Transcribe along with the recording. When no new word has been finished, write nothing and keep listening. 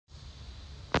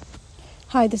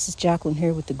Hi, this is Jacqueline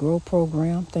here with the Grow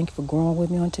Program. Thank you for growing with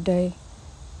me on today.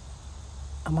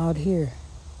 I'm out here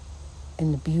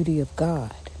in the beauty of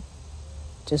God,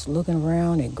 just looking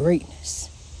around at greatness.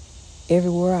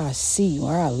 Everywhere I see,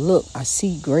 where I look, I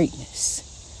see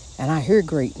greatness. And I hear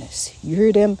greatness. You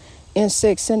hear them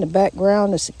insects in the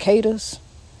background, the cicadas,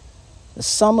 the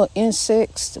summer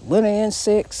insects, the winter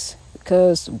insects,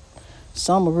 because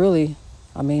summer really,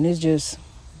 it's just,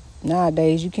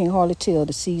 nowadays you can't hardly tell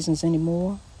the seasons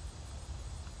anymore.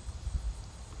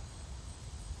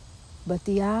 But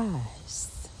the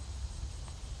eyes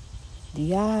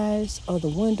are the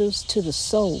windows to the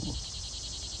soul.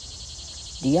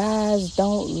 The eyes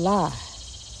don't lie.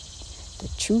 The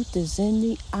truth is in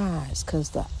the eyes, because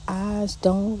the eyes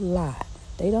don't lie.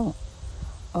 They don't.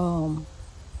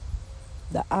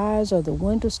 The eyes are the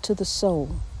windows to the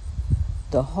soul.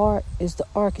 The heart is the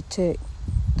architect,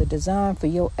 the design for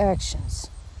your actions.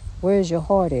 Where's your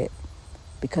heart at?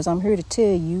 Because I'm here to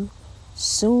tell you,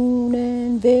 soon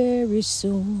and very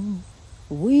soon,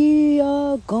 we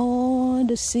are going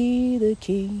to see the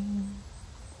King.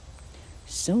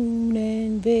 Soon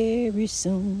and very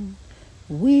soon,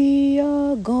 we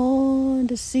are going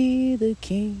to see the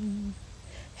King.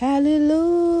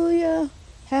 Hallelujah,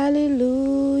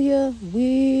 hallelujah,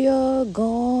 we are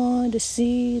going to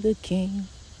see the King.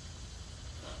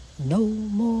 No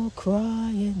more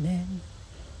crying then.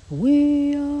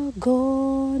 We are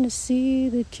going to see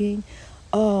the King.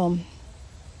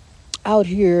 Out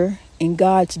here in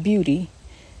God's beauty,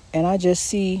 and I just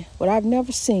see what I've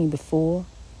never seen before.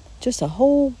 Just a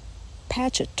whole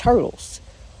patch of turtles.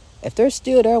 If they're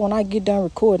still there when I get done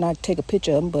recording, I take a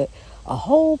picture of them, but a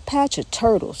whole patch of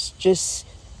turtles. Just,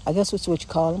 I guess that's what you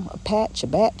call them, a batch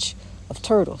of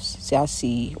turtles. See, I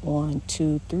see 1,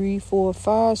 2, 3, 4,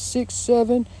 5, 6,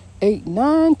 7, 8,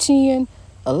 9, 10,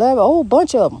 11, a whole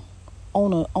bunch of them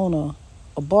on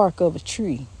a bark of a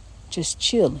tree, just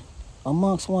chilling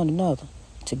amongst one another,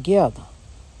 together.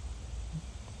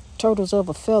 Turtles of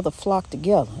a feather flock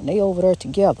together, and they over there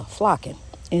together, flocking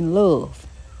in love.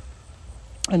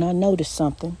 And I noticed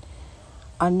something.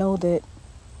 I know that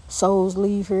souls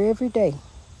leave here every day.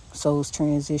 Souls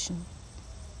transition.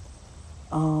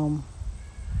 By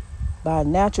a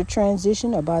natural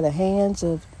transition or by the hands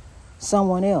of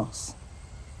someone else.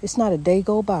 It's not a day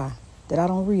go by that I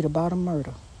don't read about a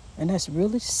murder. And that's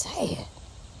really sad.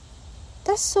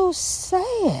 That's so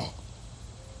sad.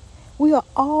 We are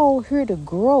all here to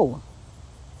grow.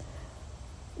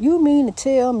 You mean to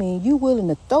tell me you willing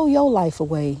to throw your life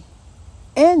away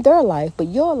and their life, but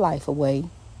your life away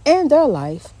and their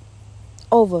life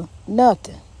over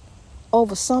nothing,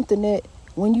 over something that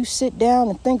when you sit down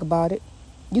and think about it,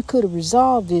 you could have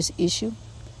resolved this issue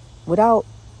without,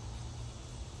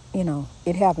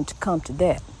 it having to come to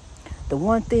that. The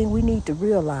one thing we need to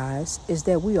realize is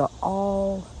that we are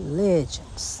all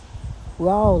legends.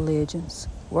 We're all legends.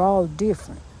 We're all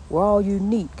different. We're all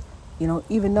unique.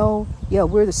 Even though,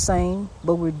 we're the same,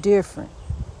 but we're different.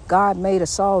 God made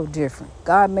us all different.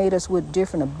 God made us with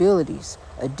different abilities,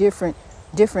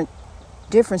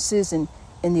 differences in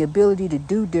the ability to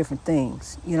do different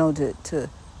things, to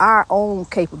our own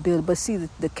capability. But see,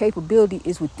 the capability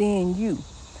is within you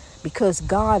because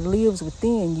God lives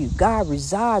within you. God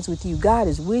resides with you. God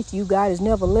is with you. God has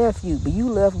never left you. But you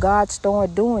left God,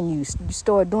 started doing you. You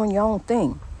started doing your own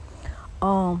thing.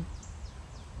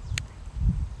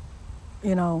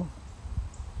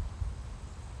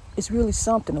 It's really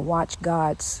something to watch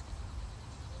God's,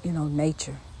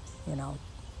 nature,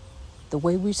 the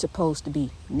way we're supposed to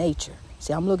be, nature.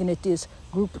 See, I'm looking at this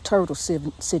group of turtles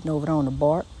sitting over there on the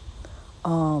bark.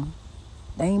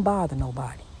 They ain't bother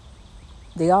nobody.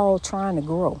 They all trying to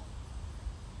grow.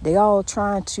 They all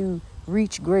trying to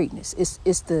reach greatness.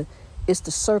 It's the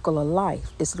circle of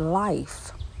life. It's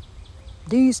life.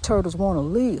 These turtles want to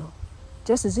live.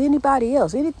 Just as anybody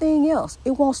else, anything else,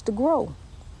 it wants to grow.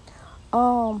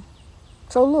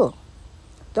 So look,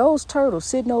 those turtles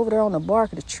sitting over there on the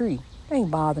bark of the tree, they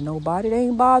ain't bothering nobody. They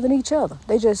ain't bothering each other.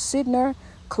 They just sitting there,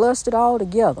 clustered all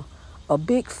together. A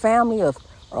big family of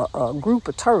a group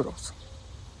of turtles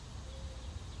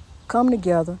come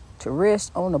together to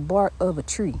rest on the bark of a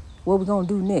tree. What we gonna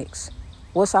do next?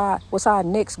 What's our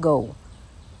next goal?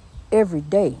 Every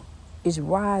day is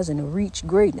rising to reach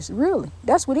greatness. Really,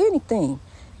 that's with anything.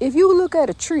 If you look at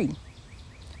a tree,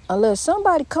 unless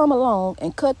somebody come along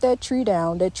and cut that tree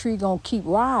down, that tree gonna keep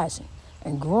rising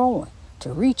and growing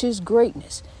to reach its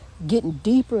greatness, getting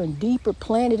deeper and deeper,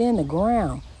 planted in the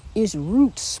ground. Its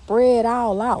roots spread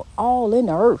all out, all in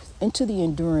the earth, into the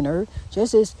enduring earth,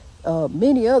 just as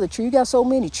many other trees. You got so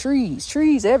many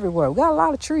trees everywhere. We got a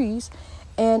lot of trees,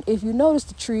 And if you notice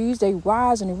the trees, they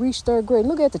rise and they reach third grade.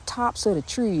 Look at the tops of the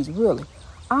trees, really.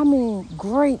 I mean,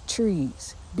 great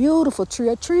trees, beautiful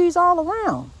trees all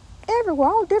around, everywhere,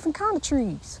 all different kind of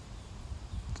trees.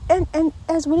 And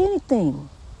as with anything,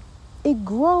 it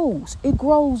grows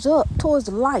up towards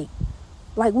the light,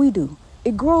 like we do.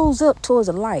 It grows up towards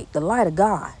the light of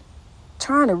God,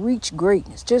 trying to reach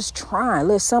greatness, just trying.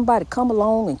 Let somebody come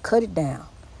along and cut it down.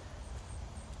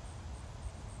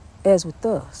 As with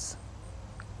us,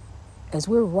 as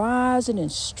we're rising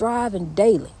and striving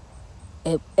daily,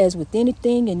 as with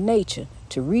anything in nature,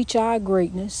 to reach our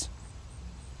greatness,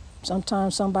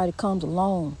 sometimes somebody comes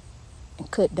along and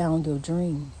cut down your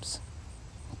dreams,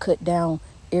 cut down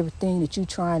everything that you're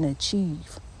trying to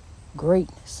achieve,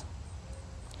 greatness.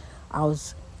 I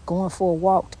was going for a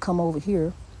walk to come over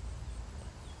here,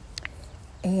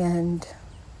 and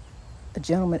a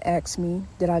gentleman asked me,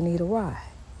 did I need a ride?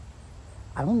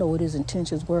 I don't know what his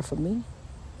intentions were for me.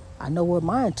 I know what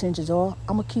my intentions are.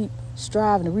 I'm going to keep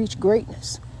striving to reach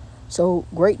greatness. So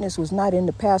greatness was not in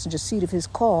the passenger seat of his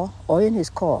car or in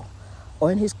his car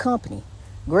or in his company.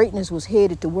 Greatness was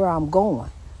headed to where I'm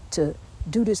going, to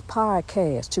do this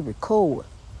podcast, to record.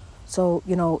 So,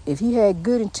 if he had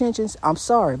good intentions, I'm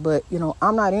sorry, but,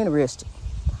 I'm not interested.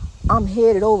 I'm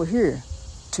headed over here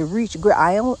to reach great.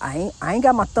 I ain't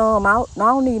got my thumb out. No, I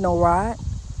don't need no ride.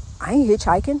 I ain't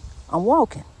hitchhiking. I'm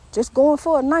walking. Just going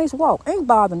for a nice walk. Ain't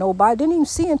bothering nobody. Didn't even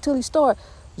see him until he started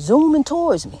zooming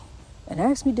towards me and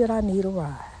asked me, did I need a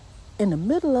ride? In the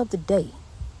middle of the day.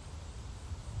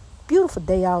 Beautiful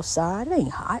day outside. It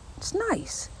ain't hot. It's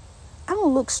nice. I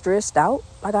don't look stressed out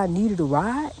like I needed a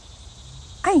ride.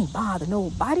 I ain't bothering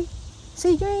nobody.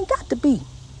 See, you ain't got to be.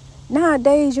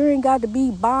 Nowadays, you ain't got to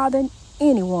be bothering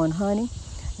anyone, honey.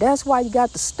 That's why you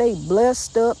got to stay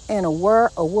blessed up and aware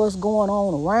of what's going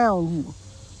on around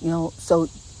you. So,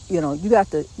 you got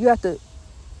to,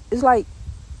 it's like,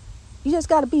 you just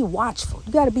got to be watchful.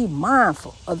 You got to be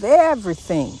mindful of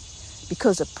everything,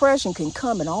 because oppression can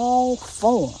come in all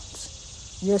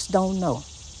forms. You just don't know.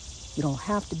 You don't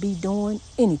have to be doing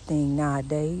anything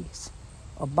nowadays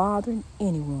or bothering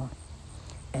anyone.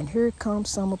 And here comes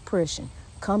some oppression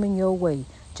coming your way,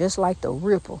 just like the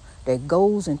ripple that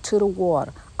goes into the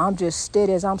water. I'm just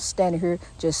steady as I'm standing here,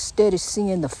 just steady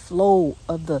seeing the flow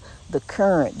of the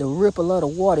current. The ripple of the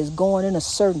water is going in a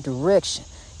certain direction.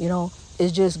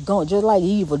 It's just going, just like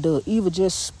evil does. Evil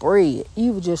just spread.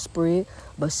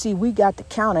 But see, we got to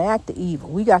counteract the evil.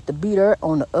 We got to be there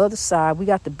on the other side. We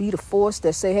got to be the force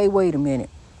that say, hey, wait a minute.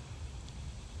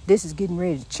 This is getting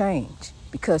ready to change.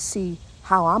 Because see,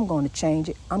 how I'm going to change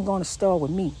it, I'm going to start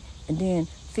with me and then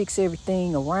fix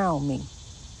everything around me.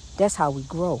 That's how we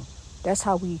grow. That's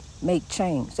how we make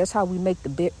change. That's how we make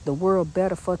the world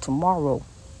better for tomorrow,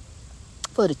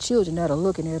 for the children that are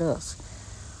looking at us.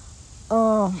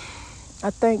 I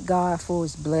thank God for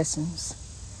his blessings.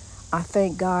 I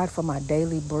thank God for my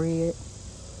daily bread.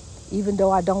 Even though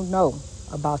I don't know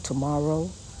about tomorrow,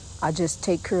 I just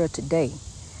take care of today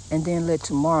and then let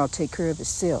tomorrow take care of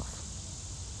itself.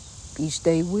 Each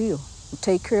day will.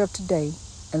 Take care of today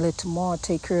and let tomorrow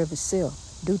take care of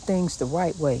itself. Do things the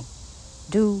right way.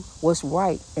 Do what's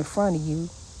right in front of you,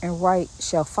 and right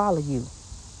shall follow you.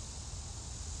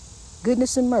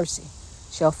 Goodness and mercy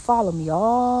shall follow me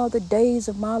all the days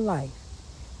of my life,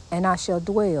 and I shall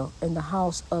dwell in the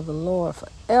house of the Lord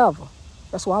forever.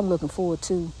 That's what I'm looking forward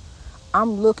to.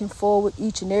 I'm looking forward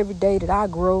each and every day that I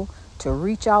grow to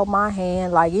reach out my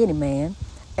hand like any man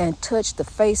and touch the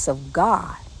face of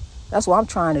God. That's what I'm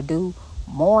trying to do.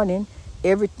 Morning,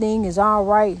 everything is all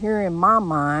right here in my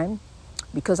mind,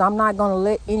 because I'm not going to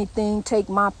let anything take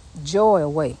my joy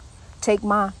away, take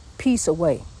my peace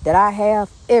away that I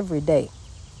have every day.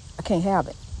 I can't have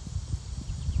it.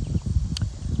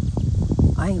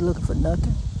 I ain't looking for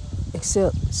nothing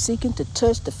except seeking to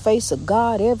touch the face of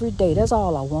God every day. That's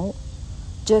all I want.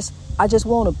 I just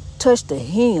want to touch the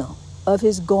hem of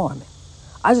his garment.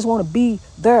 I just want to be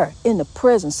there in the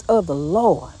presence of the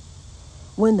Lord.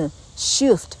 When the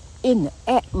shift in the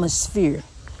atmosphere,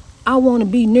 I want to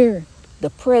be near the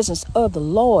presence of the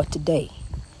Lord today,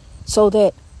 so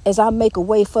that as I make a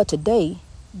way for today,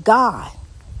 God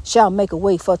shall make a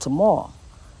way for tomorrow,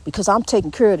 because I'm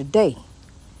taking care of today,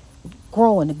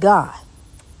 growing to God,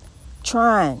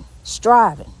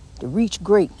 striving to reach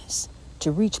greatness,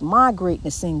 to reach my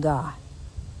greatness in God.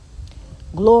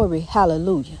 Glory,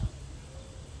 hallelujah.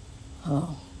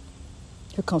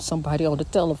 Here comes somebody on the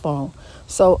telephone.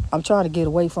 So I'm trying to get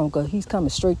away from him because he's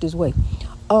coming straight this way.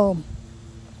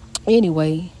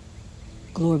 Anyway,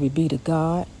 glory be to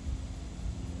God.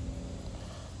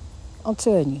 I'm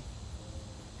telling you,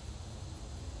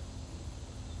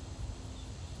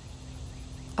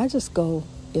 I just go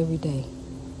every day.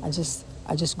 I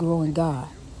just grow in God,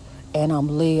 and I'm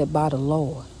led by the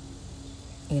Lord.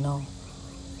 You know,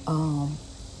 um,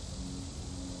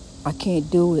 I can't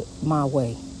do it my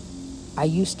way. I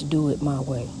used to do it my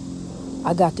way.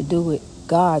 I got to do it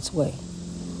God's way.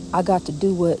 I got to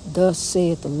do what thus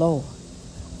saith the Lord.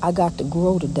 I got to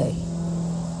grow today.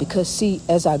 Because see,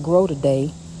 as I grow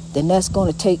today, then that's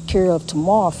going to take care of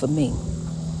tomorrow for me.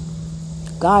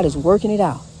 God is working it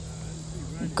out.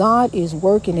 God is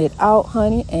working it out,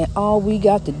 honey, and all we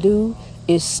got to do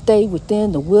is stay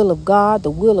within the will of God.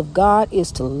 The will of God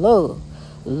is to love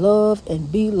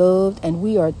and be loved, and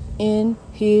we are in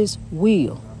his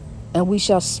will, and we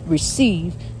shall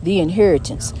receive the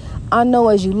inheritance. I know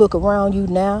as you look around you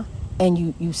now and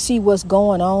you see what's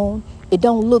going on, it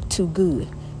don't look too good.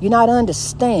 You're not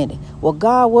understanding. Well,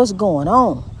 God, what's going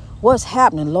on? What's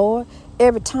happening, Lord?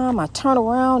 Every time I turn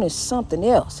around, it's something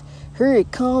else. Here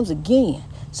it comes again.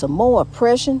 Some more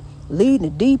oppression, leading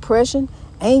to depression,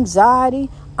 anxiety.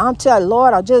 I'm telling you,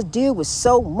 Lord, I just deal with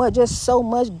so much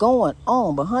going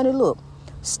on. But honey, look,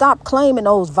 stop claiming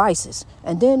those vices.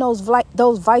 And then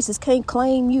those vices can't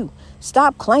claim you.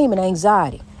 Stop claiming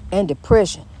anxiety and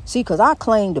depression. See, because I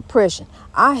claimed depression.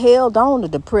 I held on to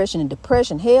depression, and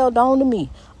depression held on to me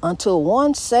until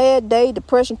one sad day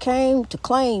depression came to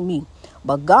claim me.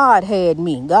 But God had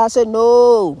me. God said,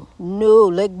 no,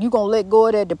 you going to let go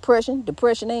of that depression.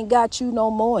 Depression ain't got you no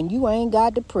more, and you ain't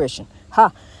got depression.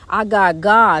 Ha, I got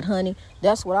God, honey.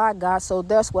 That's what I got. So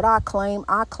that's what I claim.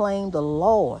 I claim the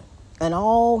Lord and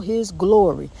all his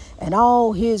glory and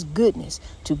all his goodness.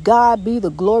 To God be the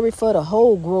glory for the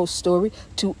whole growth story.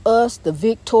 To us, the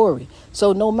victory.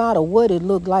 So no matter what it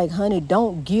look like, honey,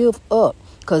 don't give up,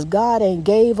 because God ain't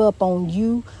gave up on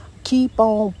you. Keep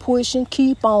on pushing,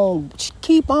 keep on, just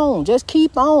keep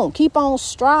on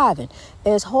striving.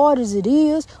 As hard as it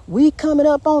is, we coming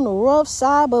up on the rough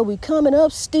side, but we coming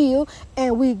up still,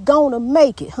 and we gonna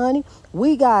make it, honey.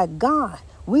 We got God.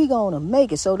 We gonna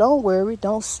make it. So don't worry,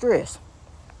 don't stress.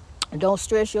 Don't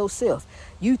stress yourself.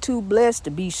 You too blessed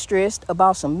to be stressed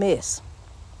about some mess.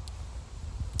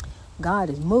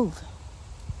 God is moving.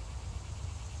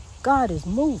 God is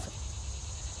moving.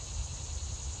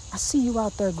 I see you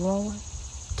out there growing.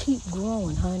 Keep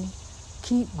growing, honey.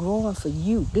 Keep growing for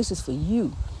you. This is for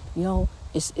you. You know,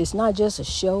 it's not just a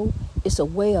show. It's a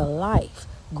way of life.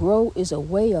 Grow is a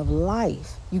way of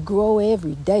life. You grow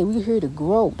every day. We're here to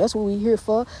grow. That's what we're here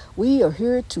for. We are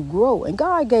here to grow. And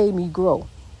God gave me grow.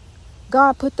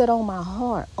 God put that on my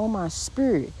heart, on my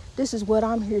spirit. This is what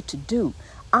I'm here to do.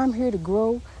 I'm here to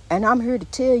grow, and I'm here to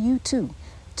tell you too.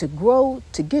 To grow,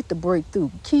 to get the breakthrough.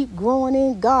 Keep growing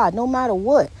in God, no matter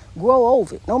what. Grow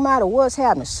over it, no matter what's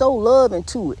happening. Sow love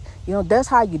into it. You know, that's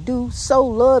how you do. Sow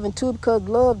love into it, because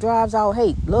love drives out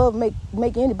hate. Love make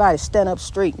anybody stand up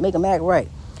straight, make them act right.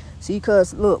 See,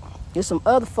 because look, there's some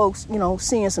other folks, you know,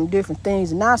 seeing some different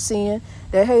things and not seeing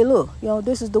that, hey, look, you know,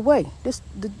 this is the way.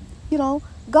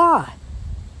 God.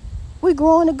 We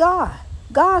growing to God.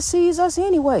 God sees us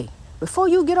anyway. Before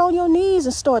you get on your knees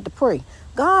and start to pray,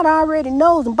 God already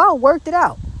knows and about worked it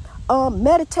out.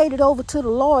 Meditate it over to the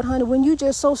Lord, honey. When you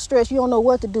just so stressed, you don't know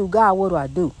what to do. God, what do I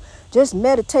do? Just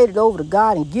meditate it over to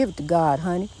God and give it to God,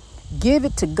 honey. Give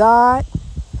it to God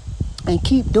and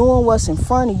keep doing what's in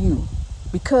front of you.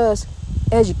 Because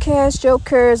as you cast your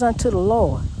cares unto the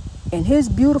Lord and his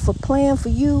beautiful plan for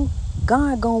you,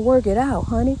 God gonna work it out,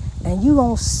 honey. And you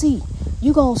gonna see.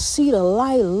 You gonna see the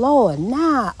light, Lord.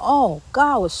 Nah, oh,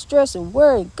 God was stressing,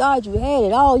 worried. God, you had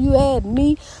it all. You had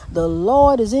me. The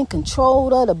Lord is in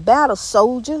control of the battle,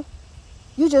 soldier.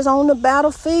 You just on the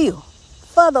battlefield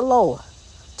for the Lord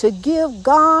to give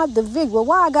God the victory. Well,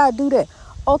 why I gotta do that?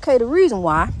 Okay, the reason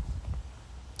why,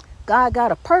 God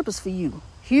got a purpose for you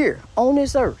here on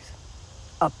this earth.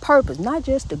 A purpose, not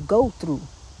just to go through,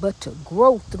 but to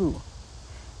grow through.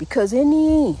 Because in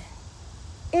the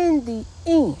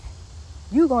end,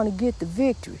 you're going to get the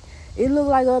victory. It look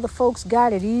like other folks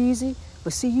got it easy,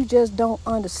 but see, you just don't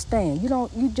understand.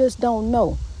 You just don't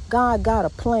know. God got a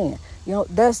plan. You know,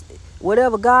 that's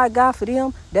whatever God got for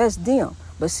them, that's them.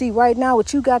 But see, right now,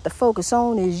 what you got to focus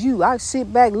on is you. I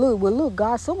sit back, look,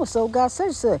 God, so-and-so got such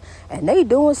and such, and they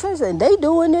doing such and they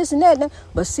doing this and that.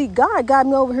 But see, God got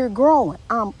me over here growing.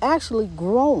 I'm actually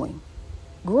growing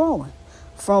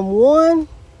from 1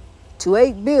 to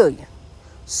 8 billion.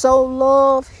 So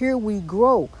love, here we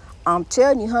grow. I'm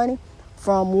telling you, honey,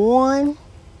 from 1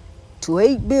 to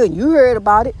 8 billion. You heard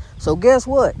about it. So guess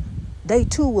what? They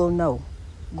too will know.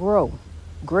 Grow.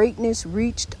 Greatness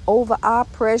reached over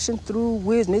oppression through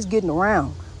wisdom. It's getting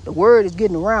around. The word is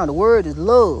getting around. The word is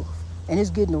love. And it's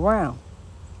getting around.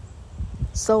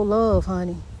 So love,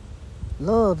 honey.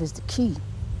 Love is the key.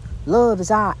 Love is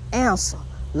our answer.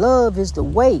 Love is the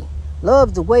way. Love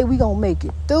is the way we gonna make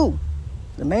it through.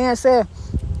 The man said,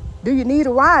 do you need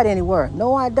a ride anywhere?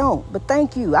 No, I don't. But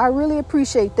thank you. I really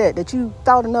appreciate that you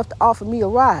thought enough to offer me a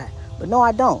ride. But no,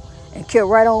 I don't. And kept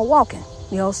right on walking.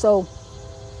 So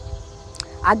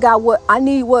I got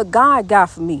what God got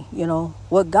for me,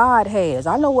 what God has.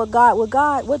 I know what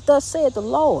thus said the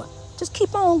Lord. Just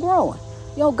keep on growing.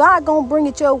 God gonna bring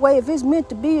it your way. If it's meant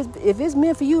to be, if it's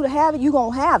meant for you to have it, you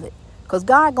gonna have it. Because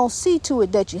God gonna see to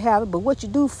it that you have it. But what you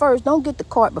do first, don't get the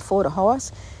cart before the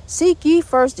horse. Seek ye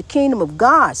first the kingdom of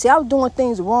God. See, I was doing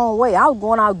things the wrong way. I was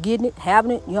going out getting it,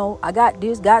 having it. I got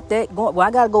this, got that.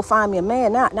 I got to go find me a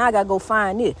man. Now I got to go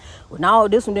find this. Well, now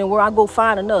this one didn't work. I go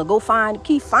find another.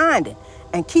 Keep finding.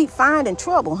 And keep finding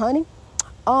trouble, honey.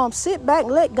 Sit back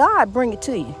and let God bring it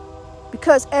to you.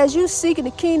 Because as you seeking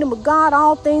the kingdom of God,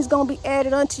 all things going to be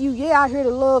added unto you. Yeah, I hear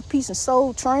the love, peace, and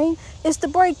soul train. It's the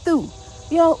breakthrough.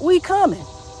 We coming.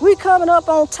 We coming up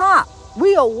on top.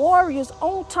 We are warriors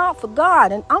on top for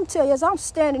God. And I'm telling you, as I'm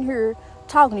standing here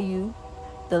talking to you,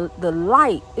 the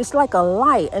light, it's like a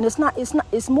light. And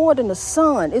it's more than the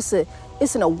sun. It's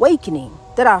an awakening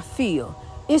that I feel.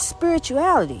 It's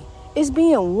spirituality. It's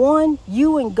being one,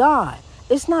 you and God.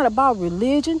 It's not about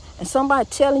religion and somebody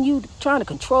telling you, trying to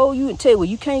control you and tell you, well,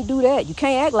 you can't do that. You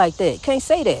can't act like that. You can't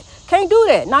say that. Can't do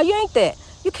that. No, you ain't that.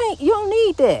 You don't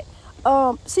need that.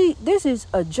 See, this is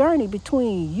a journey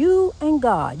between you and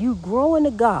God. You growing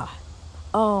to God.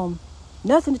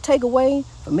 Nothing to take away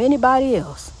from anybody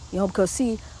else. Because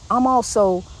see, I'm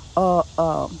also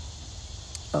a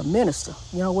minister.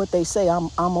 What they say, I'm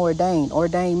ordained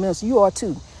minister. You are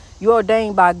too. You're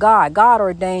ordained by God. God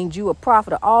ordained you a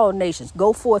prophet of all nations.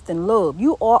 Go forth in love.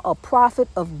 You are a prophet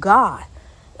of God.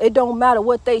 It don't matter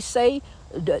what they say,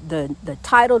 the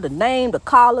title, the name, the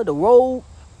collar, the robe.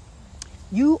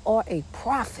 You are a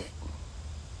prophet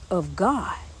of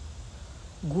God.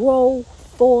 Grow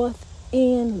forth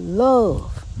in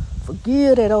love.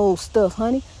 Forgive that old stuff,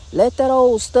 honey. Let that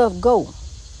old stuff go.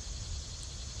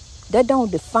 That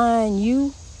don't define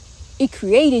you. It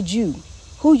created you,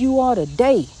 who you are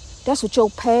today. That's what your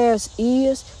past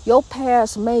is. Your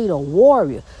past made a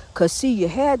warrior. Because, see, you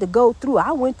had to go through.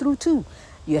 I went through, too.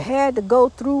 You had to go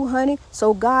through, honey,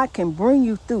 so God can bring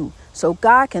you through. So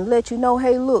God can let you know,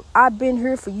 hey, look, I've been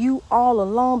here for you all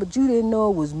along, but you didn't know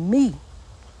it was me.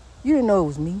 You didn't know it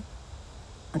was me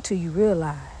until you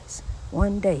realize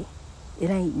one day it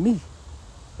ain't me.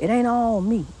 It ain't all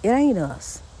me. It ain't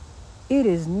us. It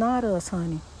is not us,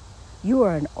 honey. You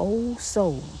are an old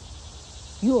soul.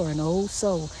 You are an old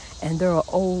soul, and there are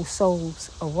old souls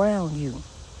around you.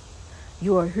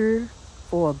 You are here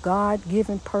for a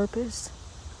God-given purpose,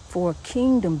 for a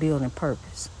kingdom-building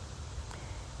purpose.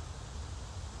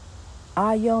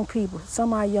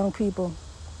 Some of our young people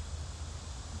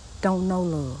don't know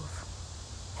love,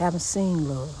 haven't seen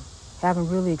love, haven't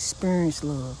really experienced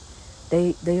love.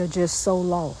 They are just so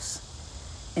lost.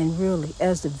 And really,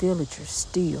 as the villagers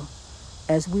still,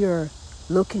 as we are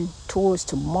looking towards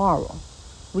tomorrow,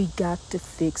 we got to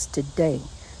fix today.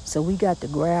 So we got to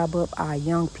grab up our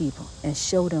young people and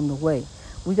show them the way.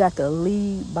 We got to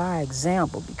lead by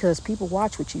example because people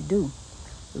watch what you do.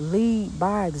 Lead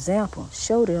by example.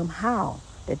 Show them how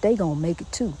that they gonna make it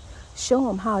too. Show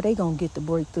them how they gonna get the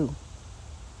breakthrough.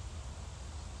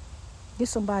 Give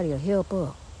somebody a help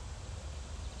up.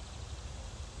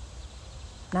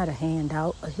 Not a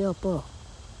handout, a help up.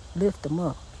 Lift them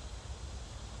up.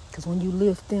 Because when you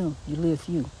lift them, you lift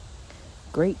you.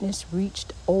 Greatness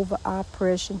reached over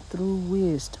oppression through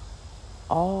wisdom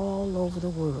all over the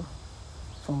world.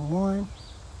 From 1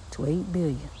 to 8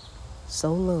 billion.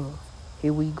 So love.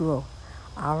 Here we grow.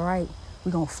 All right.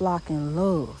 We're going to flock in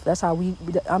love. That's how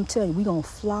I'm telling you, we're going to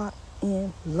flock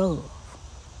in love.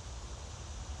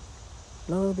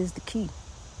 Love is the key.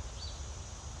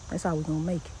 That's how we're going to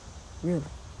make it. Really.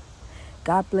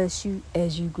 God bless you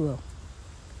as you grow.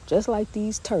 Just like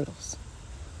these turtles.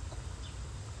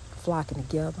 Flocking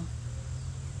together.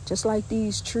 Just like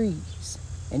these trees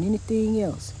and anything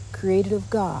else created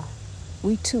of God.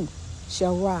 We too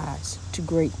shall rise to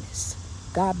greatness.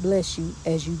 God bless you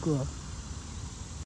as you grow.